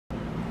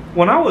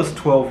When I was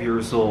 12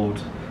 years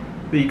old,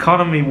 the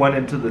economy went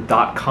into the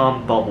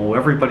dot-com bubble.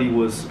 Everybody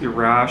was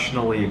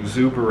irrationally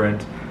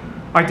exuberant.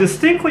 I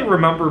distinctly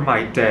remember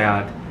my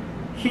dad.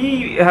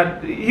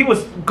 He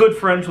was good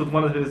friends with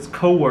one of his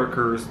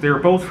coworkers. They were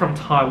both from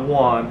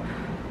Taiwan,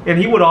 and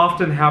he would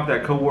often have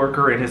that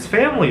coworker and his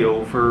family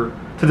over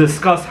to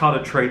discuss how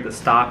to trade the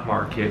stock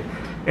market.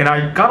 And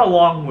I got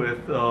along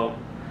with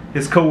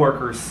his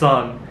coworker's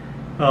son.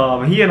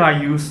 He and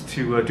I used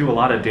to do a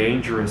lot of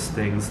dangerous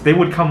things. They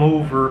would come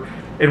over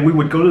and we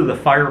would go to the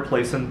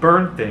fireplace and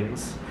burn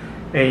things.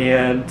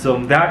 And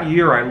that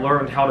year I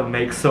learned how to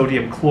make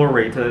sodium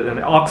chlorate, an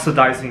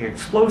oxidizing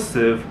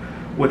explosive,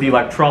 with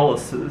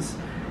electrolysis.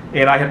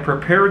 And I had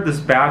prepared this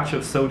batch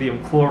of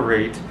sodium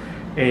chlorate,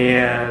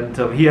 and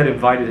he had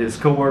invited his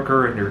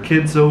coworker and their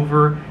kids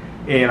over,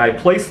 and I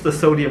placed the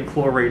sodium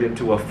chlorate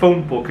into a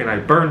phone book and I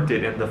burned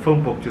it, and the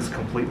phone book just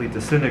completely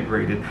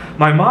disintegrated.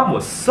 My mom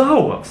was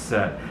so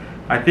upset.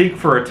 I think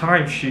for a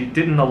time she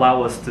didn't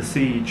allow us to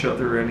see each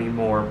other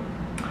anymore.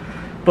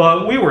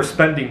 But we were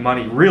spending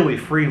money really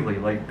freely.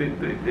 Like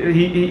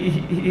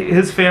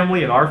his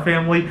family and our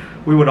family,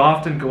 we would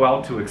often go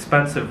out to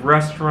expensive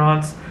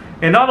restaurants.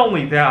 And not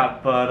only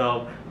that,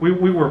 but we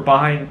were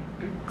buying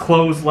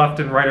clothes left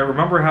and right. I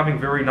remember having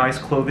very nice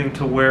clothing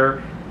to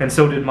wear, and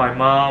so did my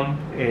mom,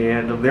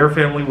 and their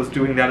family was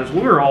doing that as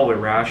well. We were all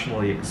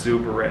irrationally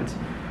exuberant.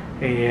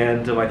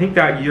 And I think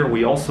that year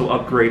we also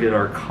upgraded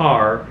our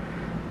car.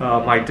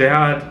 My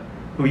dad,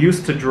 who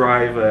used to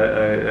drive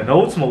an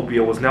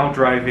Oldsmobile, was now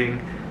driving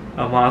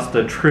a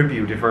Mazda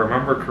Tribute, if I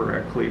remember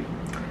correctly.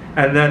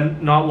 And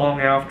then not long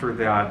after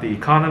that, the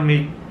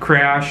economy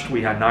crashed.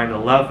 We had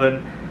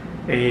 9/11,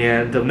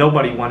 and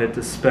nobody wanted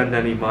to spend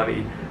any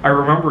money. I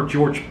remember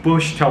George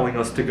Bush telling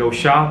us to go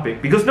shopping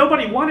because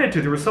nobody wanted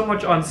to. There was so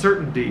much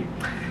uncertainty.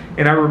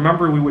 And I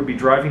remember we would be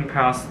driving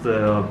past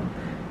the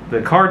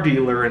car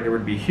dealer, and there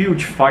would be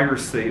huge fire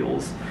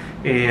sales,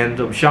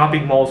 and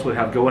shopping malls would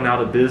have going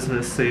out of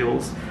business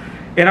sales.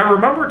 And I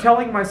remember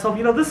telling myself,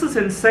 this is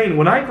insane.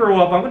 When I grow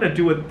up, I'm going to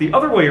do it the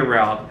other way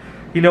around.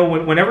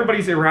 When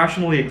everybody's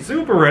irrationally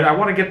exuberant, I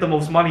want to get the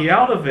most money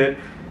out of it.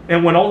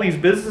 And when all these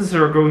businesses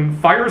are going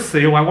fire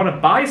sale, I want to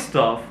buy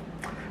stuff.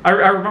 I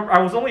remember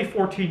I was only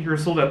 14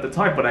 years old at the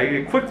time, but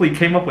I quickly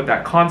came up with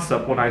that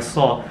concept when I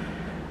saw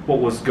what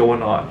was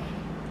going on.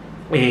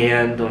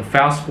 And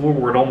fast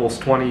forward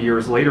almost 20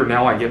 years later,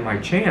 now I get my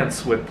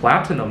chance with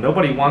platinum.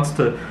 Nobody wants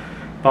to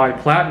buy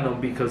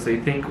platinum because they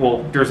think,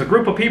 well, there's a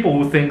group of people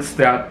who thinks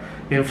that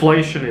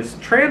inflation is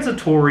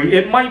transitory.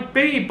 It might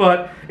be,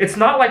 but it's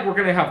not like we're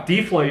going to have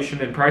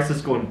deflation and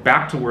prices going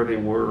back to where they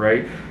were,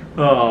 right?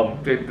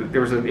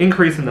 There's an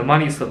increase in the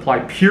money supply,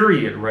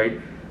 period, right?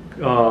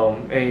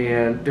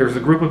 And there's a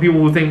group of people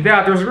who think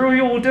that. There's a group of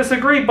people who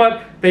disagree,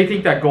 but they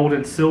think that gold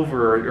and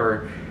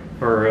silver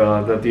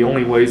are the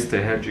only ways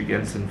to hedge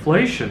against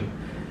inflation.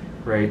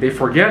 Right? They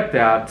forget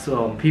that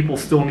people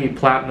still need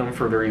platinum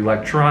for their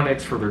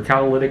electronics, for their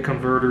catalytic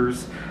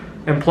converters,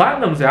 and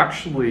platinum's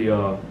actually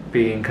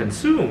being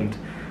consumed,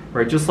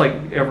 right? Just like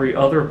every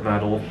other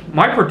metal.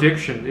 My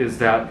prediction is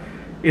that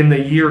in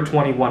the year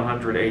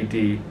 2100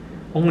 AD,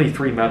 only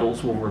 3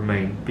 metals will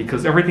remain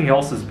because everything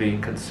else is being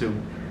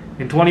consumed.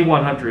 In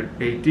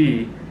 2100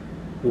 AD,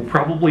 we'll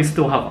probably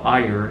still have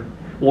iron.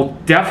 We'll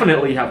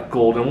definitely have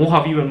gold, and we'll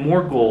have even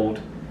more gold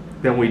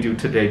than we do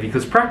today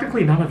because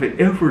practically none of it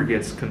ever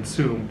gets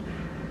consumed.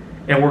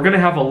 And we're going to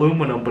have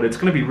aluminum, but it's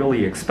going to be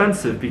really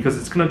expensive because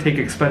it's going to take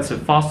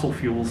expensive fossil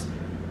fuels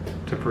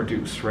to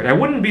produce, right? I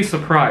wouldn't be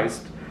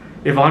surprised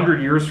if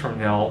 100 years from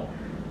now,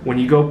 when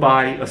you go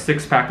buy a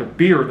 6-pack of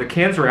beer, the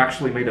cans are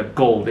actually made of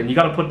gold, and you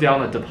got to put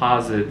down a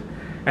deposit,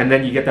 and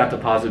then you get that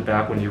deposit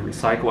back when you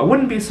recycle. I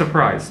wouldn't be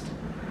surprised.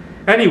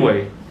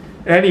 Anyway,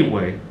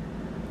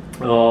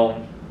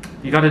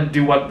 you got to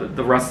do what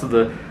the rest of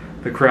the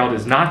crowd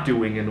is not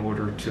doing in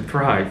order to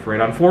thrive, right?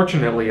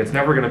 Unfortunately, it's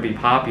never going to be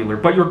popular,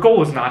 but your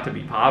goal is not to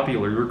be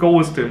popular. Your goal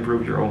is to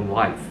improve your own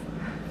life.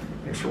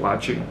 Thanks for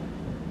watching.